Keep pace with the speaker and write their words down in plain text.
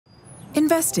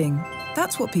Investing,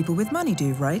 that's what people with money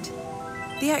do, right?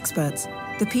 The experts,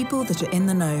 the people that are in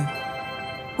the know.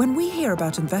 When we hear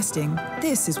about investing,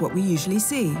 this is what we usually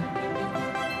see.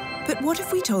 But what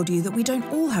if we told you that we don't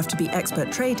all have to be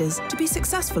expert traders to be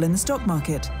successful in the stock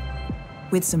market?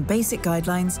 With some basic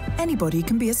guidelines, anybody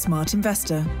can be a smart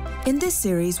investor. In this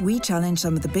series, we challenge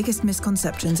some of the biggest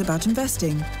misconceptions about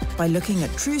investing by looking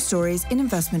at true stories in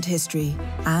investment history.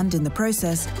 And in the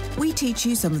process, we teach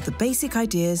you some of the basic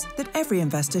ideas that every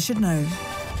investor should know.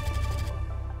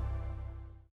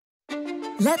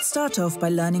 Let's start off by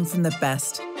learning from the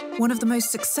best, one of the most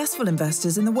successful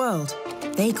investors in the world.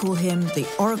 They call him the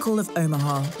Oracle of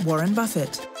Omaha, Warren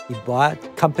Buffett. He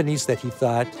bought companies that he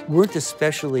thought weren't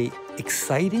especially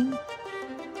exciting,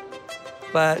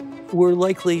 but were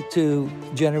likely to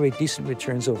generate decent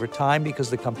returns over time because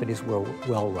the companies were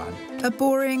well run. A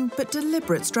boring but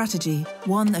deliberate strategy,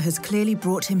 one that has clearly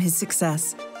brought him his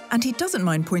success. And he doesn't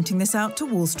mind pointing this out to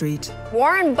Wall Street.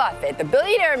 Warren Buffett, the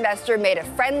billionaire investor, made a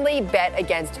friendly bet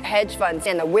against hedge funds,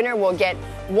 and the winner will get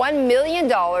 $1 million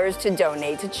to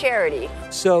donate to charity.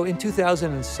 So in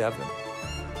 2007,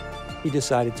 he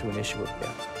decided to initiate a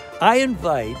bet. I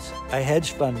invite a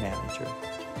hedge fund manager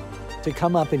to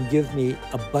come up and give me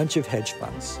a bunch of hedge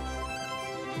funds.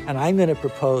 And I'm going to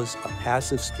propose a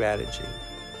passive strategy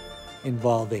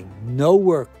involving no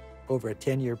work over a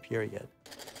 10-year period.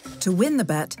 To win the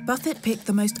bet, Buffett picked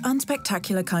the most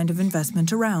unspectacular kind of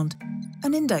investment around,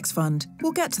 an index fund.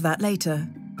 We'll get to that later.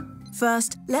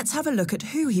 First, let's have a look at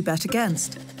who he bet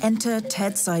against. Enter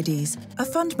Ted Seides, a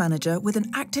fund manager with an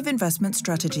active investment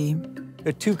strategy. There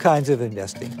are two kinds of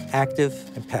investing, active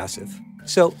and passive.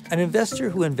 So an investor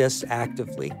who invests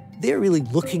actively, they're really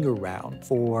looking around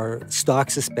for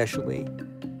stocks especially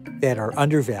that are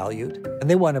undervalued, and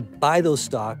they want to buy those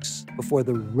stocks before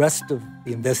the rest of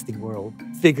the investing world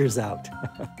figures out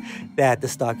that the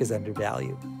stock is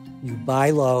undervalued. You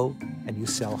buy low and you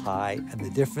sell high, and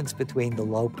the difference between the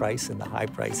low price and the high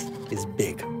price is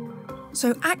big.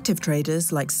 So active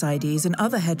traders like Seides and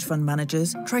other hedge fund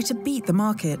managers try to beat the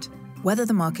market. Whether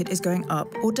the market is going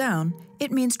up or down,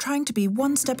 it means trying to be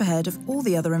one step ahead of all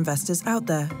the other investors out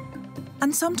there.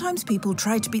 And sometimes people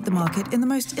try to beat the market in the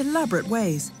most elaborate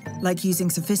ways, like using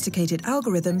sophisticated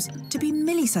algorithms to be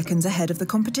milliseconds ahead of the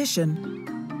competition.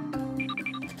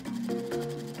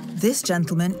 This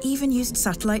gentleman even used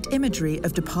satellite imagery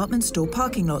of department store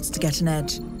parking lots to get an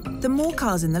edge. The more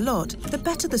cars in the lot, the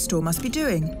better the store must be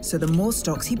doing, so the more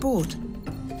stocks he bought.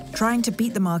 Trying to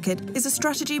beat the market is a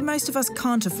strategy most of us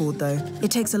can't afford, though.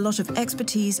 It takes a lot of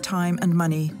expertise, time, and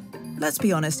money. Let's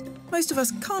be honest, most of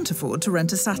us can't afford to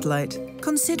rent a satellite.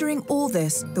 Considering all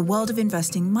this, the world of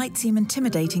investing might seem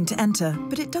intimidating to enter,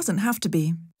 but it doesn't have to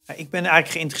be. Ik ben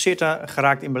eigenlijk geïnteresseerd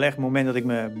geraakt in beleggen op het moment dat ik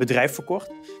mijn bedrijf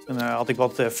verkocht. Toen had ik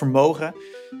wat vermogen.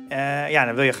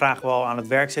 Dan wil je graag wel aan het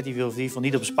werk zetten. Je wil in ieder geval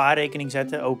niet op een spaarrekening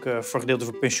zetten. Ook voor gedeelte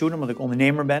voor pensioen, omdat ik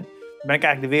ondernemer ben. Dan ben ik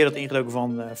eigenlijk de wereld ingedoken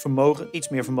van vermogen, iets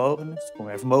meer vermogen. Dus toen kom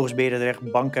je vermogensbeheerder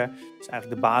terecht, banken. Dat is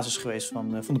eigenlijk de basis geweest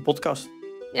van de podcast.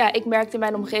 Ja, ik merkte in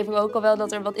mijn omgeving ook al wel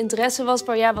dat er wat interesse was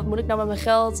voor ja, wat moet ik nou met mijn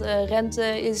geld?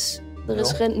 Rente is... Er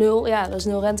is nul, ja, er is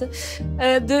nul rente.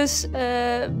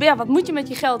 Wat moet je met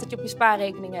je geld dat je op je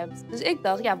spaarrekening hebt? Dus ik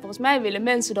dacht, ja, volgens mij willen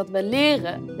mensen dat wel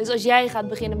leren. Dus als jij gaat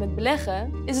beginnen met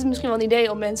beleggen, is het misschien wel een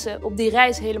idee om mensen op die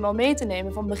reis helemaal mee te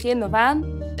nemen, van begin af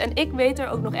aan. En ik weet er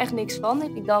ook nog echt niks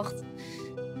van. Ik dacht,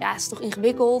 ja, het is toch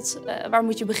ingewikkeld? Waar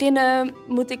moet je beginnen?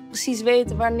 Moet ik precies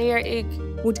weten wanneer ik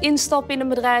moet instappen in een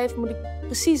bedrijf? Moet ik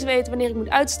precies weten wanneer ik moet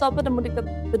uitstappen? Dan moet ik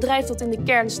dat bedrijf tot in de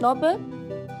kern snappen.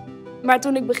 Maar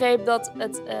toen ik begreep dat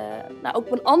het ook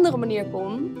op een andere manier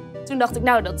kon, toen dacht ik,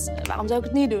 waarom zou ik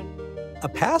het niet doen? A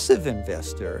passive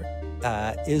investor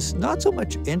is not so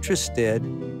much interested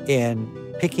in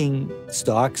picking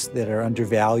stocks that are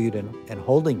undervalued and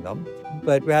holding them,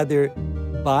 but rather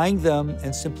buying them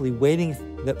and simply waiting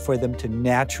for them to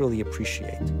naturally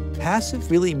appreciate. Passive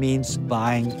really means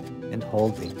buying and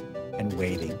holding and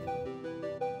waiting.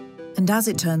 And as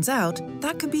it turns out,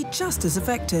 that can be just as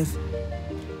effective.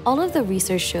 All of the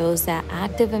research shows that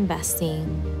active investing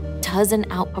doesn't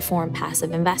outperform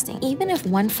passive investing. Even if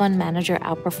one fund manager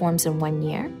outperforms in 1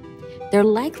 year, their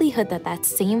likelihood that that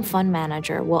same fund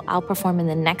manager will outperform in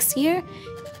the next year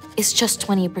is just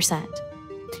 20%.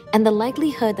 And the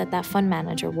likelihood that that fund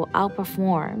manager will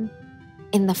outperform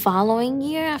in the following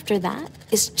year after that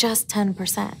is just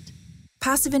 10%.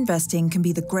 Passive investing can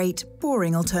be the great,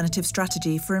 boring alternative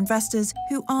strategy for investors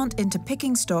who aren't into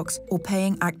picking stocks or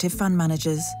paying active fund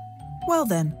managers. Well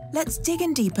then, let's dig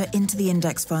in deeper into the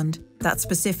index fund, that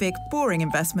specific, boring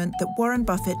investment that Warren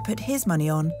Buffett put his money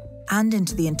on, and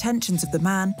into the intentions of the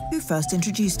man who first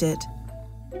introduced it.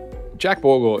 Jack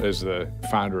Bogle, as the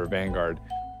founder of Vanguard,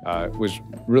 was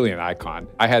really an icon.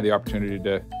 I had the opportunity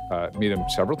to meet him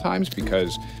several times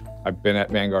because I've been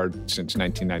at Vanguard since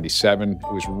 1997.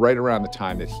 It was right around the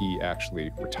time that he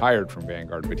actually retired from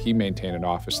Vanguard, but he maintained an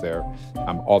office there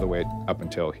all the way up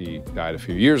until he died a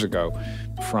few years ago.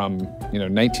 From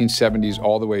 1970s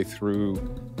all the way through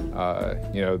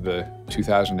the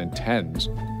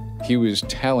 2010s, he was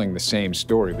telling the same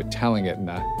story, but telling it in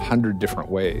 100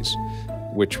 different ways,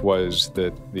 which was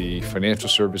that the financial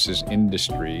services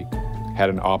industry had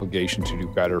an obligation to do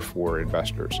better for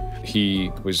investors.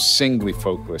 He was singly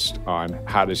focused on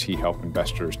how does he help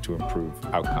investors to improve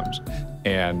outcomes.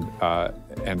 And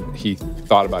he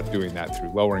thought about doing that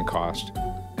through lowering cost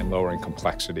and lowering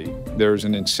complexity. There's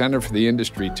an incentive for the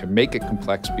industry to make it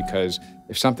complex because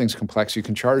if something's complex, you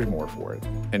can charge more for it.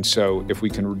 And so if we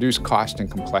can reduce cost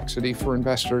and complexity for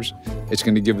investors, it's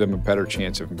going to give them a better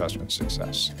chance of investment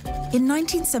success. In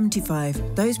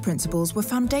 1975, those principles were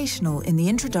foundational in the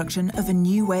introduction of a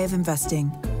new way of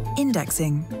investing,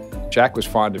 indexing. Jack was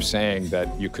fond of saying that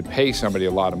you could pay somebody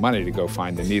a lot of money to go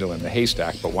find the needle in the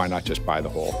haystack, but why not just buy the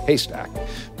whole haystack?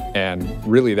 And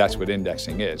really, that's what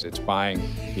indexing is. It's buying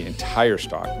the entire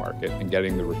stock market and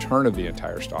getting the return of the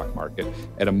entire stock market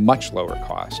at a much lower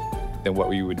cost than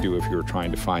what you would do if you were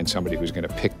trying to find somebody who's going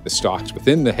to pick the stocks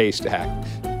within the haystack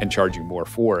and charge you more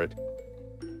for it.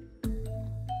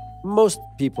 Most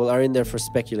people are in there for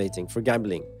speculating, for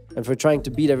gambling, and for trying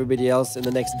to beat everybody else in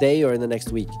the next day or in the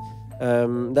next week.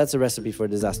 That's a recipe for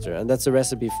disaster, and that's a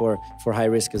recipe for high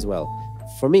risk as well.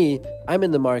 For me, I'm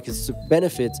in the markets to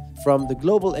benefit from the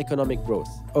global economic growth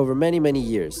over many, many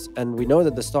years. And we know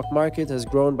that the stock market has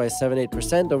grown by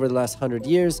 7-8% over the last 100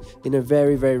 years in a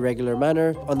very, very regular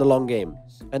manner on the long game.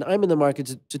 And I'm in the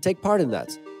market to take part in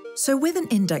that. So with an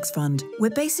index fund,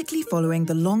 we're basically following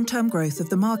the long-term growth of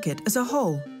the market as a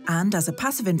whole. And as a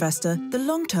passive investor, the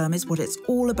long term is what it's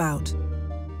all about.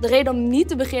 De reden om niet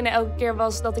te beginnen elke keer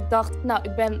was dat ik dacht, nou,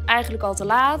 ik ben eigenlijk al te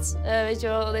laat. Weet je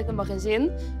wel, dat heeft helemaal geen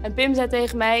zin. En Pim zei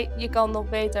tegen mij, je kan nog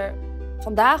beter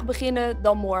vandaag beginnen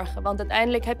dan morgen. Want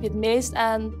uiteindelijk heb je het meest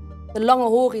aan de lange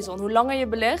horizon. Hoe langer je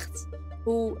belegt,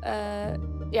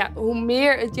 hoe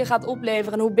meer het je gaat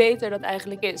opleveren en hoe beter dat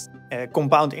eigenlijk is.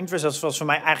 Compound interest, dat was voor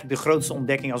mij eigenlijk de grootste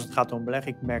ontdekking als het gaat om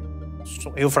beleggen. Ik merk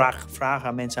heel vaak vragen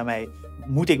aan mensen aan mij,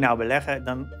 moet ik nou beleggen?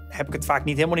 Dan heb ik het vaak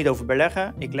helemaal niet over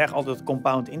beleggen. Ik leg altijd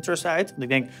compound interest uit. Want ik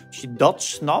denk, als je dat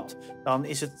snapt, dan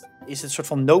is het een soort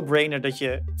van no-brainer dat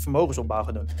je vermogensopbouw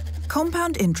gaat doen.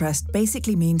 Compound interest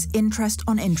basically means interest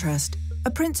on interest, a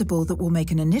principle that will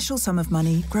make an initial sum of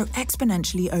money grow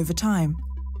exponentially over time.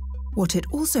 What it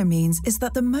also means is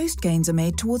that the most gains are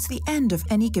made towards the end of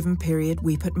any given period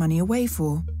we put money away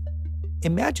for.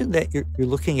 Imagine that you're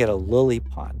looking at a lily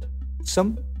pond.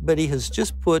 Somebody has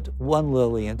just put one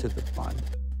lily into the pond.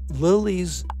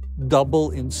 Lilies double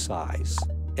in size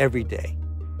every day.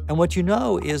 And what you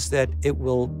know is that it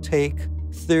will take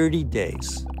 30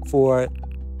 days for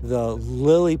the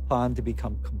lily pond to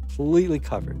become completely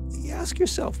covered. You ask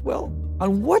yourself, well,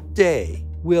 on what day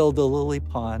will the lily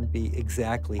pond be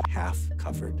exactly half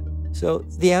covered? So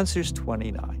the answer is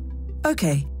 29.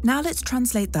 Okay, now let's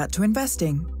translate that to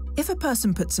investing. If a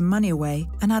person puts some money away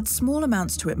and adds small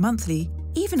amounts to it monthly,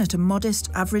 even at a modest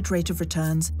average rate of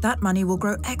returns, that money will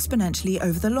grow exponentially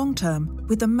over the long term,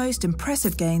 with the most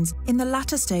impressive gains in the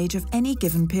latter stage of any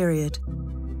given period.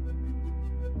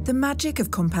 The magic of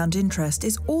compound interest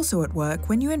is also at work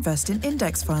when you invest in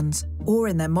index funds, or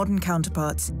in their modern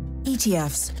counterparts,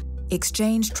 ETFs,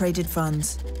 exchange-traded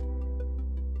funds.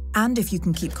 And if you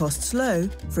can keep costs low,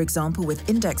 for example with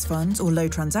index funds or low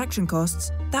transaction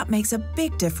costs, that makes a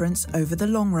big difference over the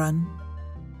long run.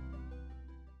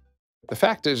 The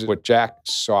fact is, what Jack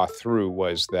saw through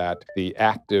was that the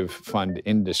active fund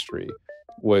industry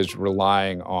was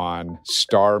relying on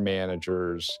star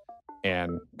managers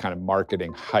and kind of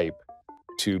marketing hype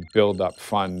to build up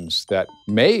funds that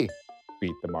may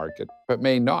beat the market, but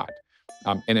may not.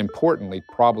 And importantly,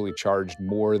 probably charged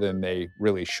more than they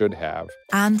really should have.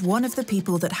 And one of the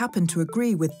people that happened to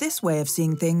agree with this way of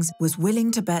seeing things was willing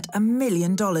to bet $1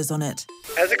 million on it.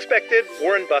 As expected,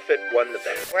 Warren Buffett won the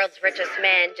bet. World's richest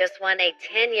man just won a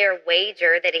 10-year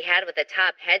wager that he had with a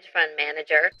top hedge fund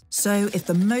manager. So if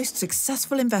the most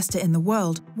successful investor in the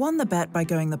world won the bet by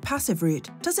going the passive route,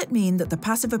 does it mean that the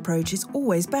passive approach is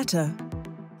always better?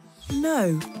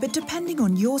 No, but depending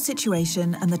on your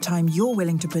situation and the time you're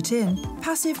willing to put in,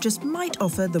 passive just might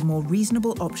offer the more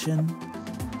reasonable option.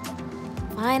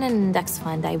 Find an index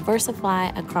fund, diversify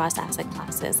across asset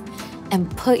classes, and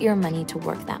put your money to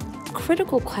work that way. The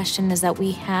critical question is that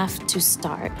we have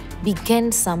to begin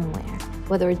somewhere,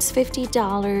 whether it's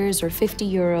 $50 or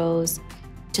 €50.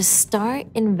 Just start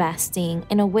investing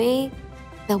in a way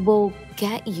that will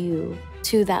get you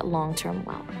to that long-term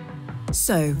wealth.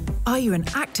 So, are you an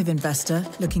active investor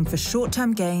looking for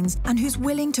short-term gains and who's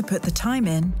willing to put the time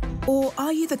in? Or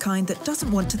are you the kind that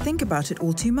doesn't want to think about it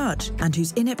all too much and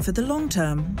who's in it for the long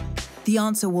term? The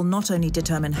answer will not only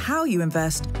determine how you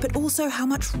invest, but also how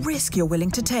much risk you're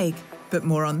willing to take. But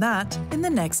more on that in the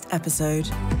next episode.